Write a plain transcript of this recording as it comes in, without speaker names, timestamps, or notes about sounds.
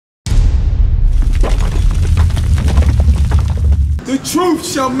The truth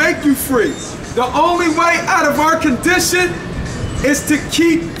shall make you free. The only way out of our condition is to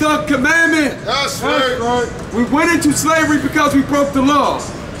keep the commandment. That's right. We went into slavery because we broke the law.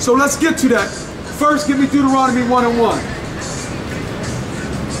 So let's get to that. First, give me Deuteronomy 1:1.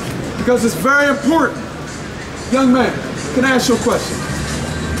 Because it's very important. Young man, can I ask you a question?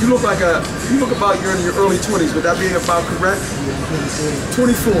 You look about you're in your early 20s. Would that be about correct?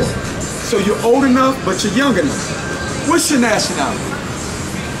 24. So you're old enough, but you're young enough. What's your nationality?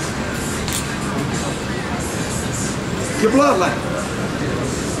 Your bloodline.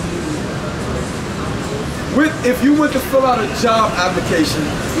 If you went to fill out a job application,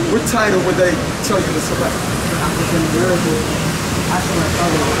 what title would they tell you to select? African American. I select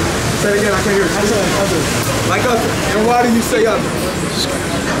other. Say it again, I can't hear you. I select other. Like other. And why do you say other?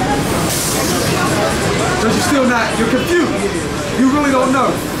 Because you're confused. You really don't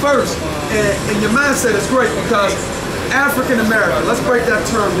know. First, and your mindset is great because African American, let's break that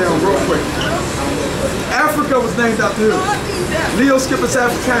term down real quick. Africa was named after who? Leo Scipius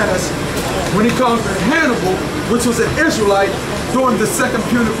Africanus, when he conquered Hannibal, which was an Israelite during the Second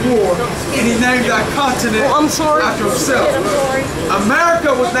Punic War, and he named that continent after himself.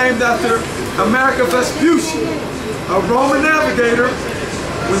 America was named after America Vespucci, a Roman navigator,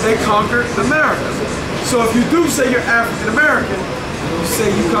 when they conquered America. So if you do say you're African American, you say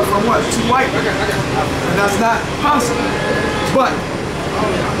you come from what? Two white men. And that's not possible. But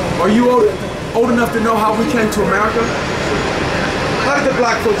are you old enough to know how we came to America? How did the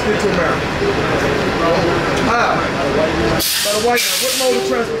black folks get to America? How? By the white man. What mode of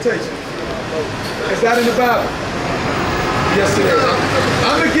transportation? Is that in the Bible? Yes, it is.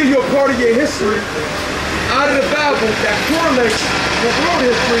 I'm going to give you a part of your history out of the Bible that correlates with world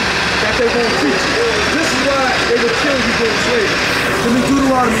history that they won't teach you. This is why they would kill you during slavery. Give me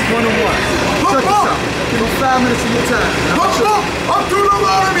Deuteronomy 1:1. Check this out. Give me 5 minutes of your time. Look up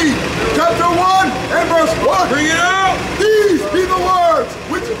Deuteronomy chapter 1 and verse 1. Bring it out. These be the words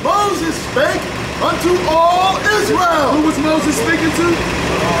which Moses spake unto all Israel. Who was Moses speaking to?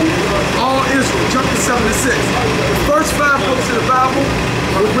 All Israel. Jump to 7 and 6. The first 5 books of the Bible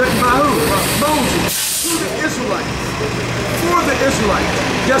were written by who? Moses. To the Israelites. For the Israelites.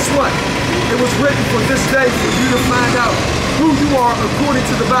 Guess what? It was written for this day for you to find out who you are according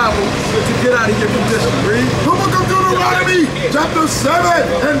to the Bible to get out of your condition. Read. The book of Deuteronomy, chapter 7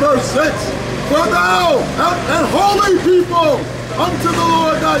 and verse 6. For thou art an holy people unto the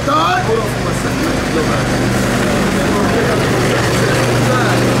Lord thy God. Hold on for 1 second.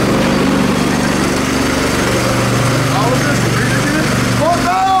 For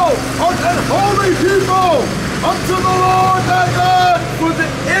thou art an holy people unto the Lord thy God. For the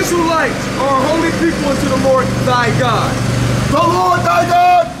Israelites are holy people unto the Lord thy God. The Lord thy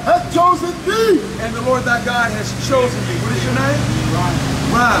God hath chosen thee. And the Lord thy God has chosen thee. What is your name?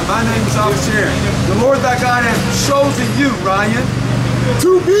 Ryan. My name is Officer. The Lord thy God has chosen you, Ryan,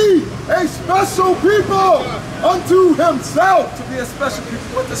 to be a special people unto himself. to be a special people.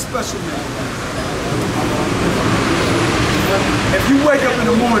 What does special mean? If you wake up in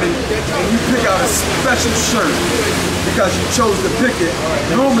the morning and you pick out a special shirt because you chose to pick it,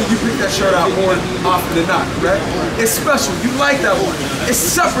 normally you pick that shirt out more often than not, correct? It's special. You like that one. It's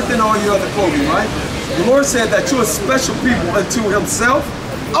separate than all your other clothing, right? The Lord said that you're a special people unto himself.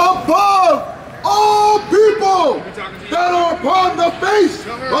 Above all people that are upon the face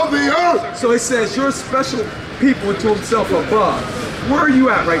of the earth. So he says you're a special people unto himself above. Where are you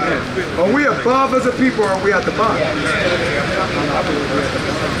at right now? Are we above as a people or are we at the bottom?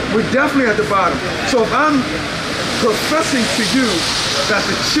 We're definitely at the bottom. So if I'm professing to you that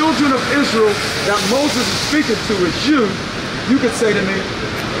the children of Israel that Moses is speaking to is you, you could say to me,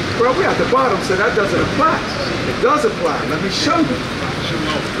 well, we're at the bottom, so that doesn't apply. It does apply. Let me show you.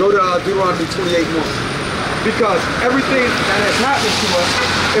 Go to Deuteronomy 28:1. Because everything that has happened to us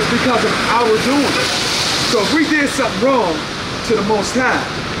is because of our doing. So if we did something wrong to the Most High,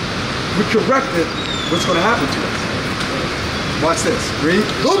 we corrected what's going to happen to us. Watch this. Read.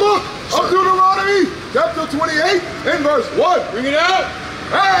 The book of Deuteronomy, chapter 28 and verse 1. Bring it out.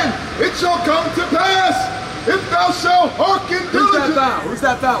 And it shall come to pass, if thou shalt hearken Who's that diligently. thou? Who's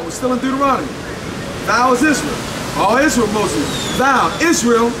that thou? We're still in Deuteronomy. Thou is Israel. All Israel, Moses. Thou,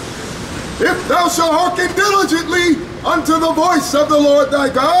 Israel. If thou shalt hearken diligently unto the voice of the Lord thy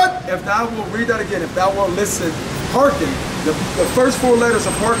God. If thou will, read that again. If thou will listen, hearken. The first 4 letters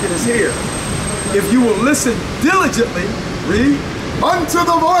of hearken is here. If you will listen diligently, read. Unto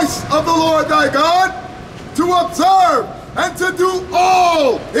the voice of the Lord thy God, to observe and to do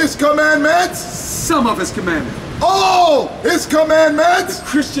all his commandments. Some of his commandments. All his commandments. The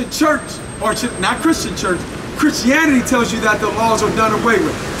Christian church, or not Christian church, Christianity tells you that the laws are done away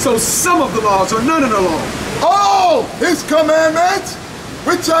with. So some of the laws are none of the law. All his commandments,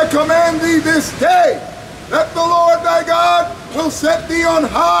 which I command thee this day, that the Lord thy God will set thee on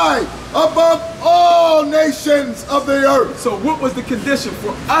high above all nations of the earth. So what was the condition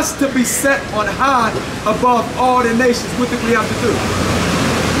for us to be set on high above all the nations? What did we have to do?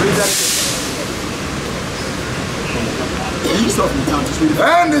 Read that again. You saw from the time, just read it.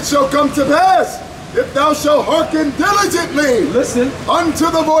 And it shall come to pass, if thou shalt hearken diligently, listen, unto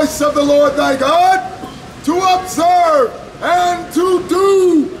the voice of the Lord thy God, to observe and to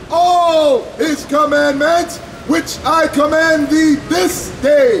do all his commandments, which I command thee this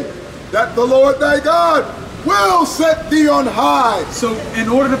day, that the Lord thy God will set thee on high. So in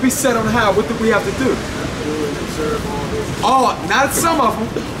order to be set on high, what do we have to do? All, not some of them,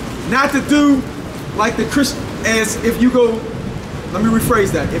 not to do like the Christian, as if you go, let me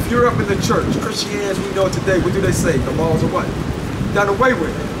rephrase that. If you're up in the church, Christians, we know today, what do they say? The laws are what? Done away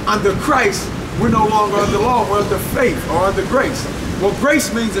with. Under Christ, we're no longer under law, we're under faith or under grace. Well,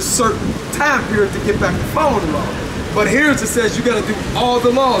 grace means a certain time period to get back to following the law. But here it says you got to do all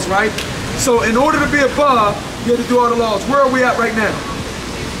the laws, right? So in order to be above, you have to do all the laws. Where are we at right now?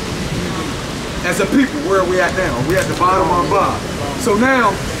 As a people, where are we at now? Are we at the bottom or above? So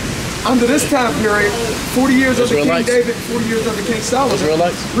now, under this time period, 40 years under King David, 40 years under King Solomon,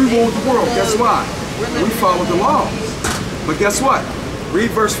 we ruled the world. Guess why? We followed the laws. But guess what?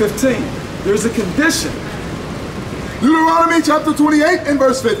 Read verse 15. There's a condition. Deuteronomy chapter 28 and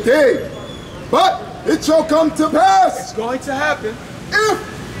verse 15. But it shall come to pass. It's going to happen.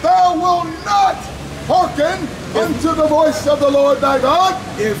 If thou wilt not hearken unto the voice of the Lord thy God.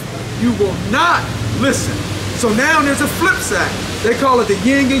 If you will not listen. So now there's a flip side. They call it the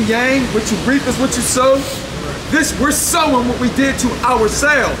yin and yang. What you reap is what you sow. This, we're sowing what we did to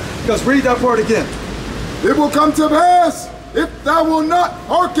ourselves. Because read that part again. It will come to pass, if thou wilt not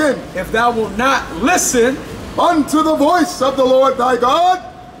hearken, if thou wilt not listen unto the voice of the Lord thy God,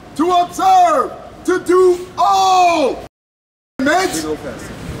 to observe, to do all commandments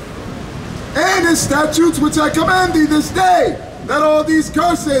and his statutes which I command thee this day, that all these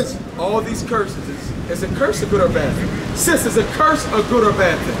curses, is a curse a good or bad thing? Sis, is a curse a good or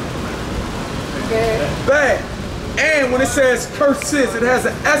bad thing? Bad. And when it says curses, it has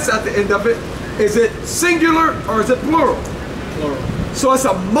an S at the end of it. Is it singular or is it plural? Plural. So it's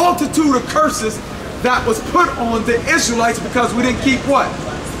a multitude of curses that was put on the Israelites because we didn't keep what?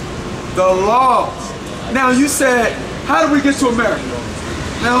 The laws. Now you said, how did we get to America?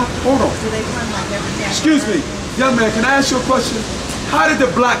 Now, hold on. Excuse me, young man, can I ask you a question? How did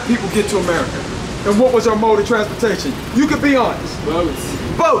the black people get to America? And what was our mode of transportation? You could be honest.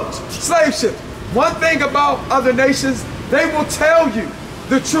 Boats, slave ships. One thing about other nations, they will tell you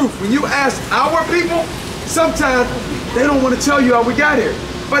the truth. When you ask our people, sometimes they don't want to tell you how we got here.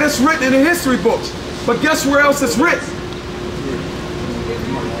 But it's written in the history books. But guess where else it's written?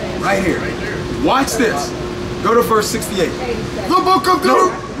 Right here. Watch this. Go to verse 68. The book of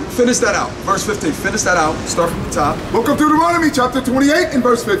Deuteronomy. Finish that out. Verse 15. Finish that out. Start from the top. Book of Deuteronomy chapter 28 and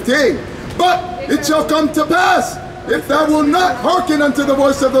verse 15. But it shall come to pass, if thou wilt not hearken unto the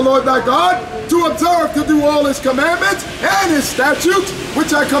voice of the Lord thy God, to observe to do all his commandments and his statutes,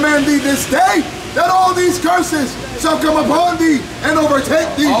 which I command thee this day, that all these curses shall come upon thee and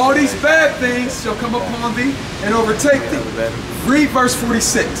overtake thee. All these bad things shall come upon thee and overtake thee. Read verse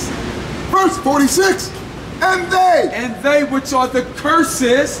 46. Verse 46. And they which are the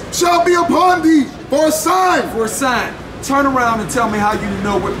curses shall be upon thee for a sign. For a sign. Turn around and tell me how you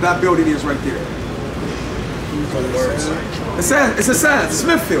know what that building is right there. It's a sign,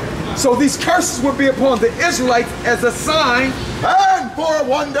 Smithfield. So these curses would be upon the Israelites as a sign. And for a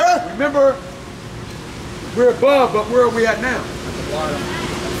wonder. Remember, we're above, but where are we at now?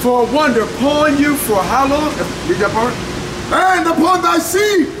 For a wonder upon you for how long? Read that part. And upon thy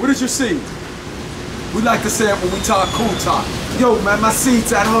seed. What is your seed? We like to say it when we talk cool talk. Yo, man, my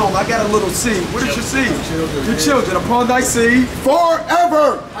seed's at home. I got a little seed. What is your seed? Your children. Upon thy seed.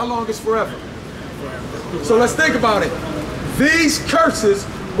 Forever. How long is forever? So let's think about it. These curses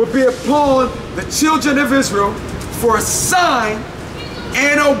would be upon the children of Israel for a sign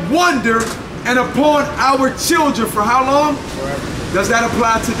and a wonder, and upon our children for how long? Forever. Does that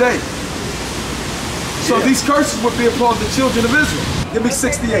apply today? So these curses would be upon the children of Israel. Give me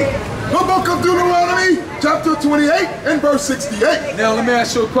 68. The book of Deuteronomy, chapter 28 and verse 68. Now let me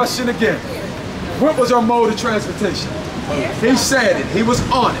ask you a question again. What was our mode of transportation? He said it. He was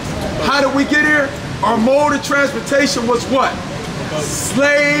honest. How did we get here? Our mode of transportation was what?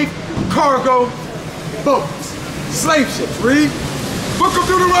 Slave cargo boats. Slave ships. Read. Book of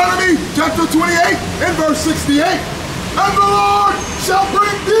Deuteronomy, chapter 28 and verse 68. And the Lord shall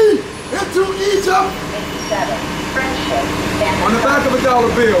bring thee into Egypt. On the back of a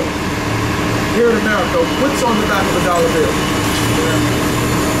dollar bill, here in America, what's on the back of a dollar bill?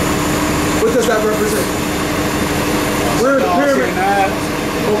 What does that represent? We're in the pyramid.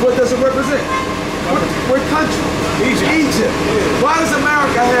 But what does it represent? What country? Egypt. Why does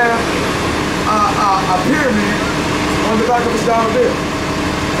America have a pyramid on the back of its dollar bill?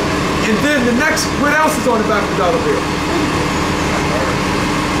 And then the next, what else is on the back of the dollar bill?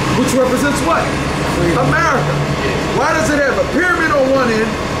 Which represents what? America. Why does it have a pyramid on one end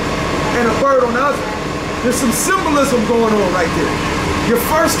and a bird on the other? There's some symbolism going on right there. Your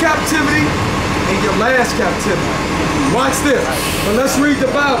first captivity and your last captivity. Watch this. But let's read the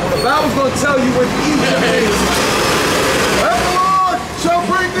Bible. The Bible's going to tell you what Egypt is. And the Lord shall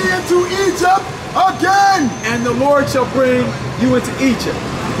bring thee into Egypt again. And the Lord shall bring you into Egypt.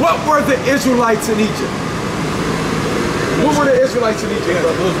 What were the Israelites in Egypt? What were the Israelites in Egypt,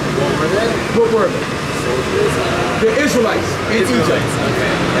 brother? What were they? The Israelites in Egypt.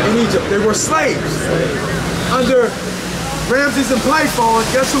 In Egypt. They were slaves. Under Ramses and Python,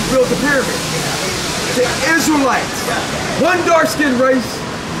 guess who built the pyramid? The Israelites. One dark-skinned race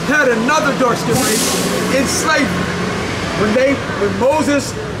had another dark-skinned race in slavery. When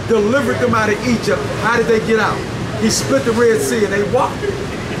Moses delivered them out of Egypt, how did they get out? He split the Red Sea and they walked.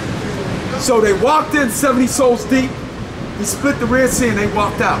 So they walked in 70 souls deep. He split the Red Sea and they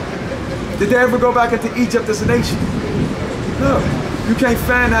walked out. Did they ever go back into Egypt as a nation? No. You can't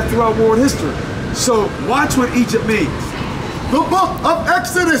find that throughout world history. So watch what Egypt means. The book of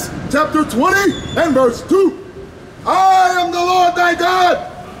Exodus, chapter 20 and verse 2. I am the Lord thy God,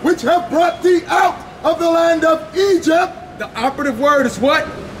 which have brought thee out of the land of Egypt. The operative word is what?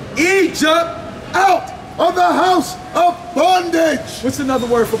 Egypt. Out of the house of bondage. What's another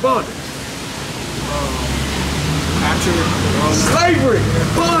word for bondage? Slavery,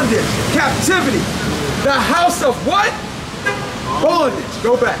 bondage, captivity. The house of what? Bondage.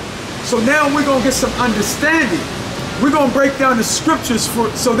 Go back. So now we're going to get some understanding. We're going to break down the scriptures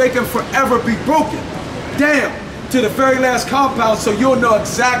so they can forever be broken down to the very last compound so you'll know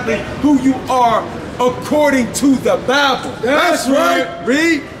exactly who you are according to the Bible. That's right.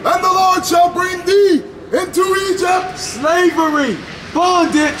 Read. And the Lord shall bring thee into Egypt. Slavery,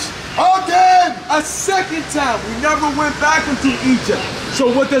 bondage. Again. A second time. We never went back into Egypt.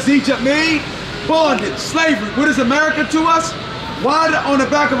 So what does Egypt mean? Bondage, slavery. What is America to us? Why on the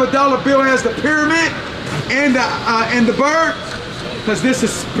back of a dollar bill has the pyramid and the bird? Because this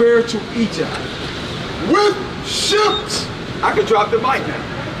is spiritual Egypt. With ships. I could drop the mic now.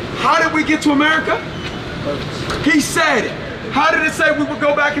 How did we get to America? He said it. How did it say we would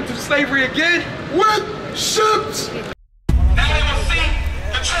go back into slavery again? With ships. Now they will see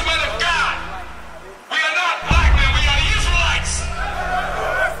the true men of God. We are not black men, we are the Israelites.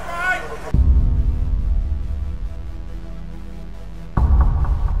 That's right.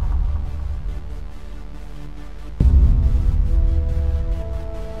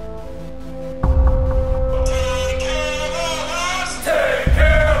 Take care of us. Take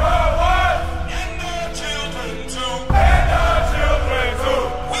care of us. And our children too. And our children too.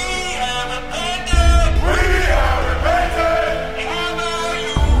 We have abandoned. We have repented. How about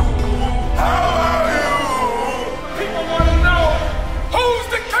you? How about you? People want to know who's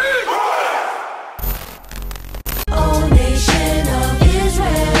the king. O nation of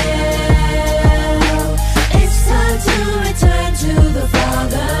Israel, it's time to return to the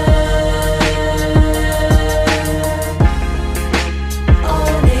Father. O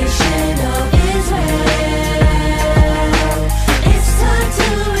nation of Israel, it's time to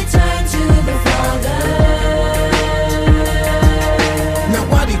return to the Father. Now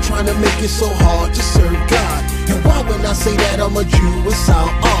why they trying to make it so hard to serve God? And why when I say that I'm a Jew it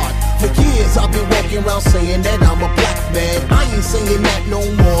sound odd? For years I've been walking around saying that I'm a black man. I ain't saying that no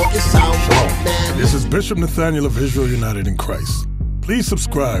more, it sounds wrong, man. This is Bishop Nathaniel of Israel United in Christ. Please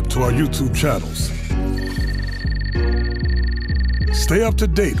subscribe to our YouTube channels. Stay up to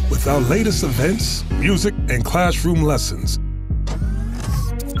date with our latest events, music, and classroom lessons.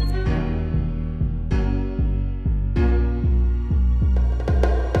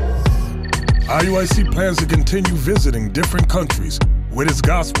 IUIC plans to continue visiting different countries where this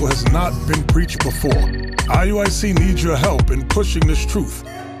gospel has not been preached before. IUIC needs your help in pushing this truth.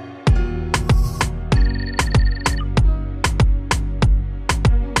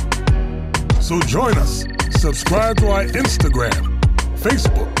 So join us. Subscribe to our Instagram,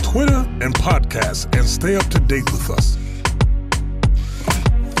 Facebook, Twitter, and podcasts, and stay up to date with us.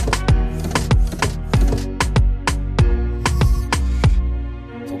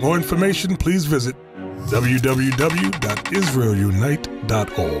 more information, please visit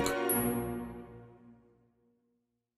www.israelunite.org.